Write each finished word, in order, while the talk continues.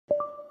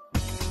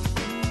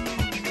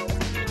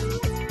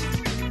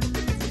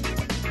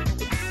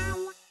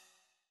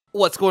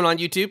What's going on,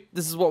 YouTube?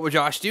 This is What Would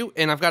Josh Do,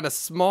 and I've got a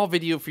small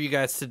video for you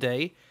guys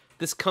today.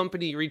 This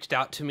company reached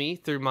out to me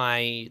through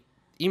my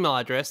email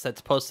address that's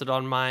posted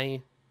on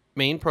my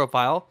main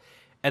profile,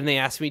 and they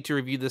asked me to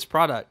review this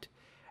product.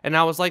 And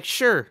I was like,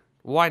 sure,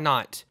 why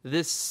not?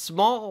 This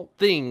small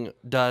thing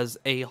does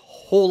a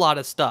whole lot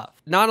of stuff.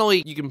 Not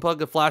only you can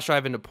plug a flash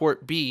drive into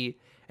port B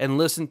and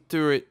listen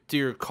through it to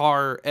your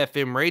car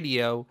FM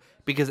radio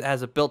because it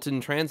has a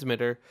built-in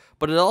transmitter,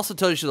 but it also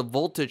tells you the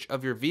voltage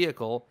of your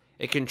vehicle.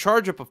 It can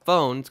charge up a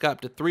phone. It's got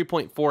up to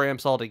 3.4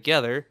 amps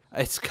altogether.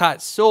 It's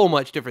got so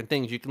much different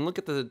things. You can look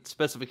at the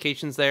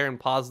specifications there and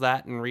pause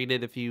that and read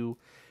it if you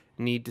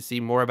need to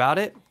see more about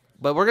it.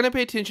 But we're going to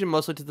pay attention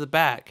mostly to the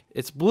back.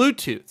 It's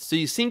Bluetooth. So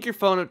you sync your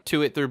phone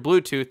to it through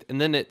Bluetooth,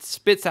 and then it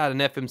spits out an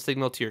FM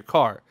signal to your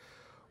car,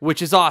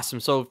 which is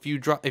awesome. So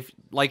if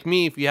like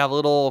me, if you have a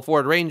little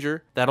Ford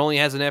Ranger that only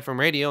has an FM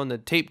radio and the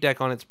tape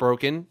deck on it's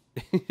broken,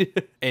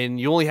 and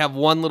you only have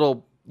one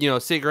little,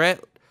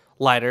 cigarette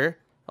lighter.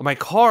 My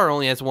car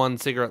only has one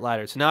cigarette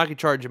lighter, so now I can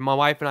charge my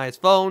wife and I's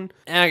phone,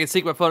 and I can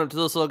sync my phone up to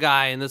this little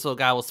guy, and this little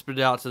guy will spit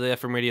it out to the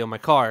FM radio in my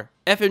car.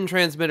 FM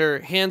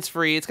transmitter,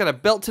 hands-free. It's got a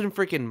built-in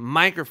freaking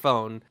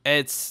microphone.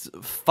 It's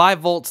 5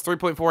 volts,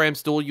 3.4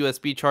 amps, dual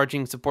USB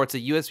charging, supports a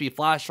USB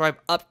flash drive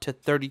up to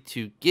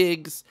 32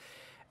 gigs,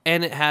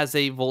 and it has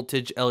a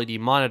voltage LED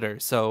monitor,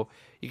 so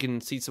you can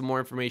see some more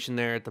information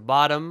there at the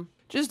bottom.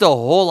 Just a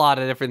whole lot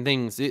of different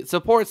things. It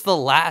supports the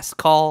last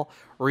call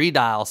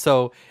redial,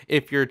 so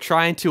if you're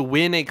trying to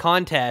win a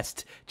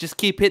contest, just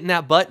keep hitting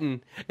that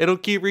button. It'll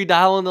keep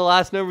redialing the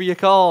last number you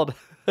called.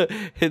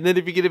 And then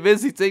if you get a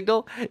busy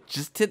signal,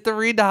 just hit the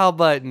redial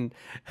button.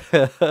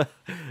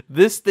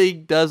 This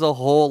thing does a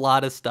whole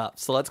lot of stuff,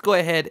 so let's go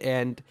ahead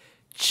and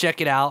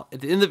check it out. At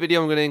the end of the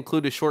video, I'm going to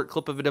include a short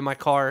clip of it in my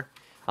car.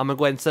 I'm going to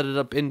go ahead and set it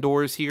up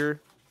indoors here.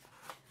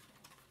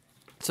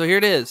 So here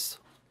it is.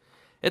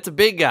 It's a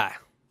big guy.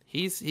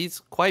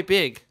 He's quite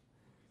big.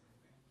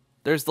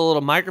 There's the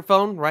little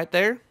microphone right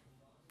there.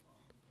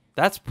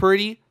 That's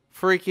pretty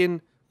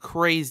freaking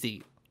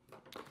crazy.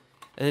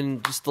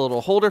 And just a little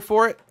holder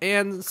for it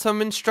and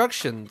some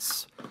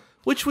instructions,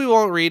 which we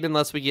won't read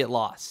unless we get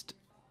lost.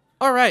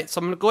 Alright, so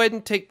I'm going to go ahead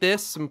and take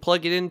this and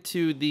plug it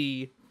into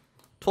the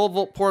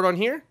 12-volt port on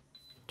here.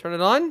 Turn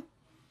it on.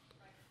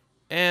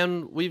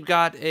 And we've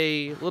got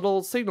a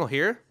little signal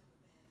here.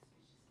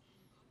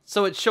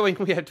 So it's showing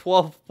we have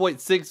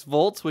 12.6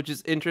 volts, which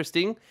is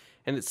interesting.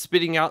 And it's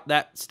spitting out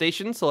that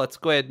station. So let's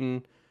go ahead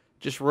and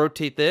just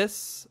rotate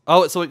this.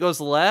 Oh, so it goes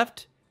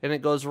left and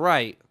it goes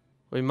right.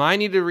 We might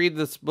need to read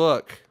this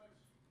book.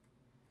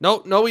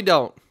 No, we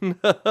don't.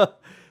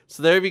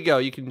 So there we go.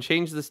 You can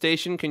change the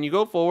station. Can you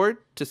go forward?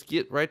 Just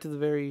get right to the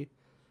very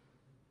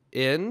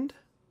end.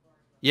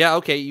 Yeah,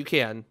 okay, you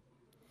can.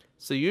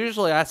 So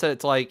usually I said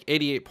it's like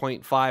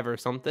 88.5 or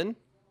something.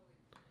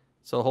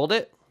 So hold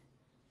it.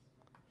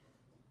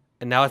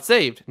 And now it's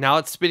saved. Now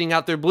it's spitting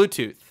out their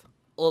Bluetooth.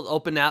 We'll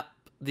open up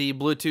the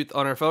Bluetooth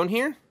on our phone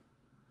here.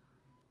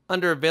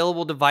 Under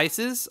available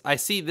devices, I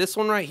see this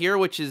one right here,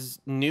 which is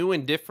new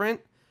and different.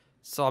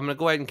 So I'm going to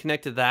go ahead and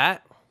connect to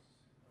that.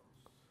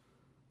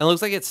 And it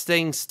looks like it's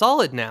staying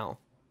solid now.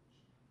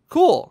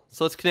 Cool.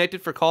 So it's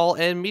connected for call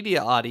and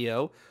media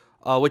audio,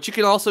 which you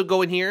can also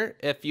go in here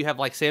if you have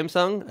like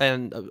Samsung,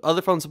 and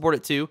other phones support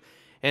it too.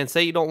 And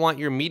say you don't want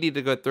your media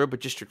to go through, but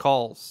just your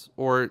calls.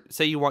 Or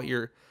say you want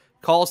your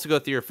calls to go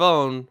through your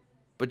phone,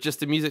 but just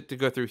the music to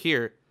go through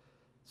here.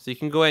 So you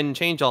can go ahead and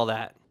change all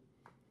that.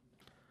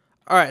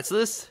 Alright, so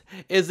this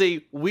is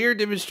a weird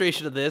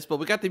demonstration of this, but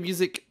we got the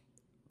music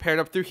paired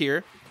up through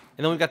here.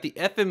 And then we've got the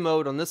FM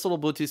mode on this little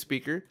Bluetooth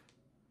speaker.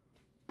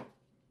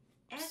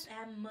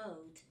 FM mode.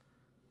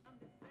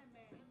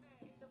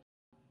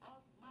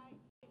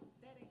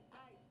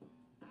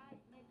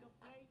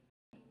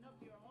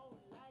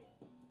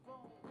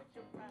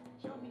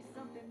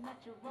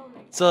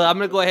 So I'm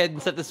going to go ahead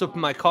and set this up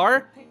in my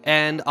car,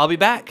 and I'll be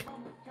back.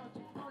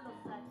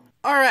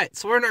 Alright,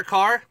 so we're in our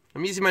car.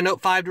 I'm using my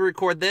Note 5 to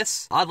record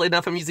this. Oddly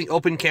enough, I'm using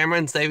open camera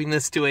and saving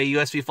this to a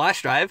USB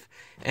flash drive,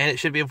 and it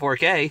should be in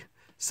 4K.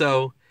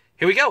 So,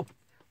 here we go.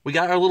 We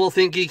got our little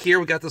ThinkGeek here.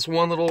 We got this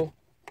one little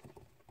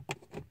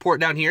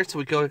port down here, so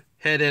we go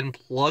ahead and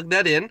plug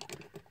that in.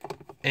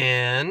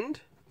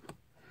 And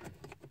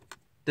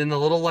then the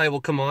little light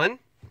will come on. It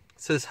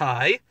says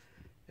hi.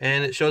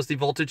 And it shows the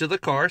voltage of the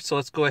car. So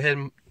let's go ahead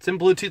and, it's in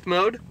Bluetooth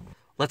mode.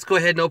 Let's go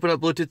ahead and open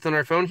up Bluetooth on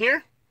our phone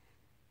here.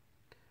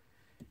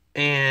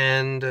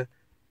 And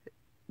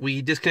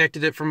we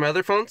disconnected it from my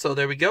other phone, so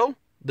there we go.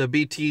 The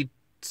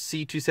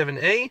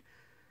BTC27A.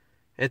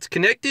 It's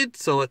connected,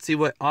 so let's see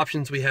what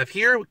options we have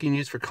here. We can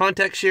use for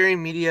contact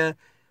sharing, media,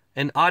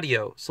 and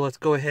audio. So let's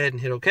go ahead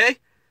and hit OK.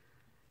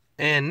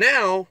 And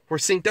now we're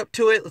synced up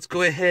to it. Let's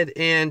go ahead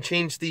and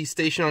change the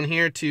station on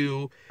here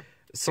to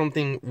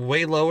something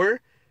way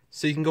lower.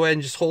 So you can go ahead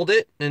and just hold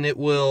it, and it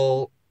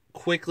will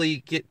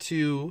quickly get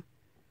to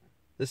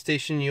the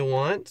station you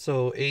want.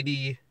 So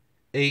 88.5.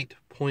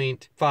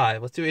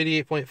 Let's do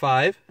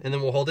 88.5, and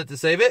then we'll hold it to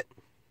save it.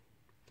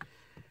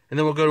 And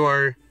then we'll go to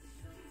our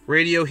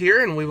radio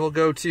here, and we will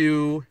go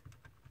to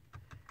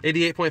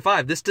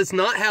 88.5. This does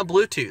not have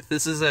Bluetooth.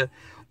 This is a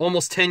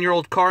almost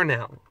 10-year-old car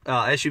now,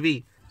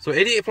 SUV. So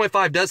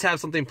 88.5 does have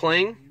something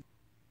playing.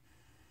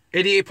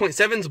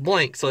 88.7 is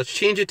blank, so let's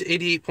change it to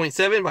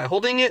 88.7 by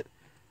holding it,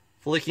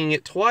 flicking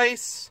it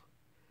twice,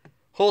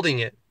 holding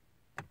it.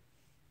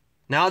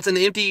 Now it's an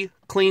empty,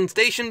 clean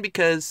station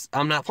because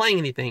I'm not playing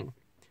anything.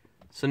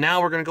 So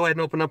now we're going to go ahead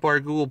and open up our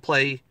Google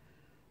Play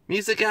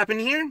Music app in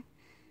here.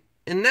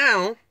 And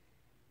now,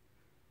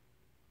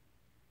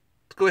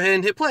 let's go ahead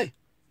and hit play.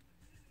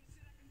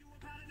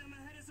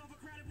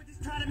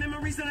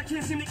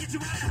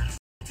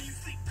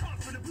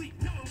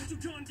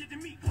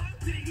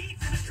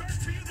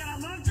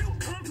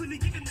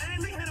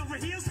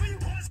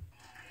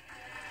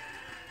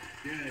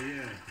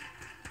 Yeah.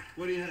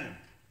 What do you have?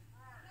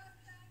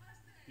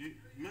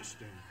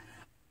 Mustang.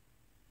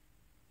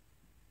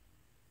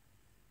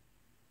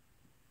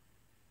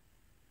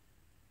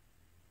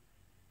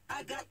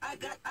 I got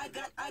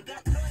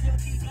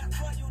loyalty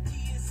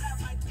inside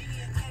my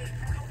DNA.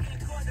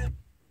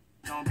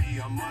 Don't be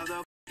a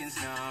motherfucking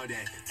snow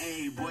that.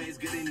 Hey, boy, it's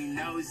good and he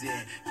knows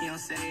it. He don't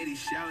say it, he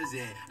shows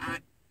it.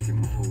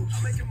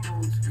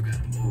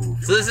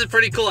 So this is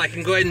pretty cool. I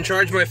can go ahead and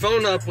charge my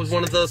phone up with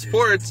one of those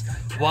ports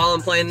while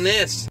I'm playing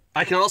this.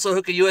 I can also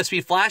hook a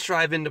USB flash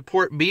drive into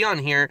port B on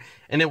here,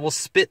 and it will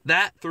spit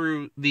that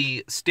through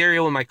the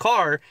stereo in my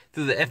car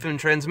through the FM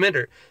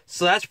transmitter.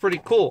 So that's pretty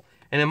cool.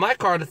 And in my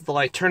car, I have to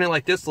like turn it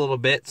like this a little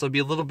bit, so it'd be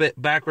a little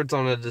bit backwards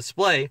on the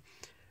display.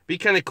 Be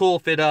kind of cool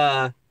if it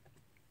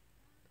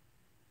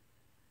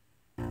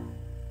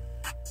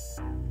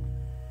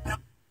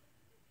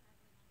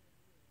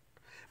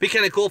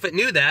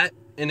knew that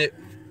and it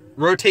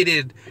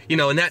rotated, you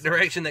know, in that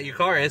direction that your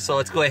car is. So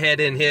let's go ahead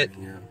and hit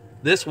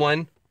this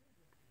one.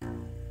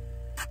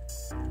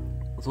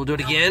 So we'll do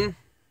it again,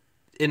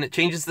 and it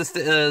changes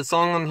the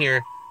song on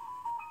here.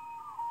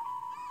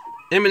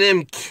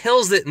 Eminem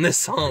kills it in this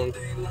song.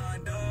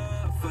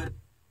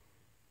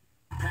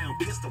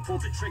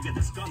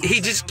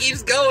 He just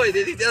keeps going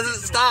and he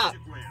doesn't stop.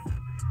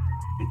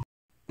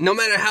 No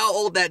matter how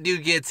old that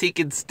dude gets, he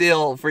can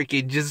still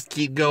freaking just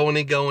keep going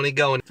and going and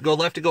going. Go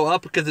left to go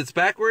up because it's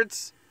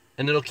backwards,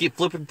 and it'll keep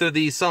flipping through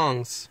these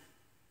songs.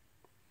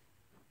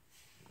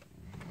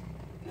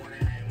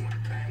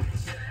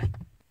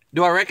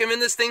 Do I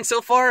recommend this thing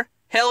so far?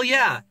 Hell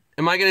yeah.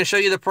 Am I going to show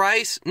you the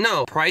price?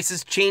 No.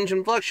 Prices change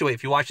and fluctuate.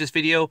 If you watch this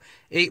video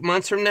 8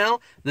 months from now,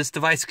 this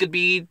device could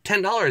be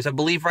 $10. I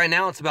believe right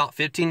now it's about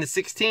 $15 to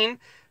 $16.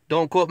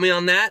 Don't quote me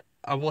on that.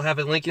 I will have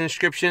a link in the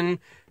description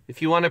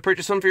if you want to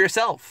purchase one for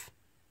yourself.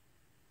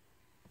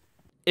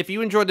 If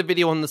you enjoyed the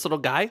video on this little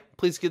guy,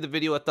 please give the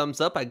video a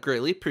thumbs up. I'd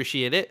greatly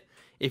appreciate it.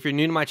 If you're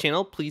new to my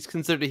channel, please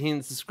consider hitting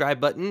the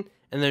subscribe button,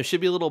 and there should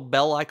be a little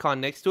bell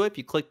icon next to it. If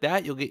you click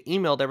that, you'll get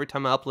emailed every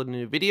time I upload a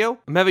new video.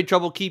 I'm having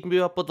trouble keeping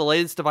you up with the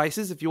latest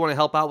devices. If you want to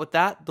help out with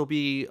that, there'll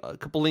be a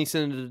couple links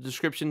in the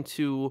description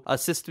to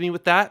assist me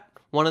with that.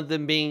 One of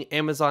them being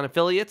Amazon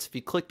affiliates. If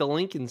you click the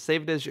link and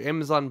save it as your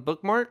Amazon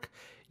bookmark,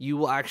 you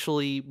will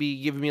actually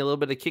be giving me a little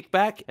bit of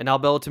kickback, and I'll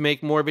be able to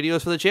make more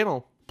videos for the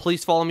channel.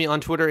 Please follow me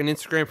on Twitter and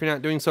Instagram if you're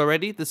not doing so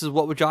already. This is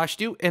What Would Josh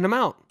Do, and I'm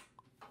out.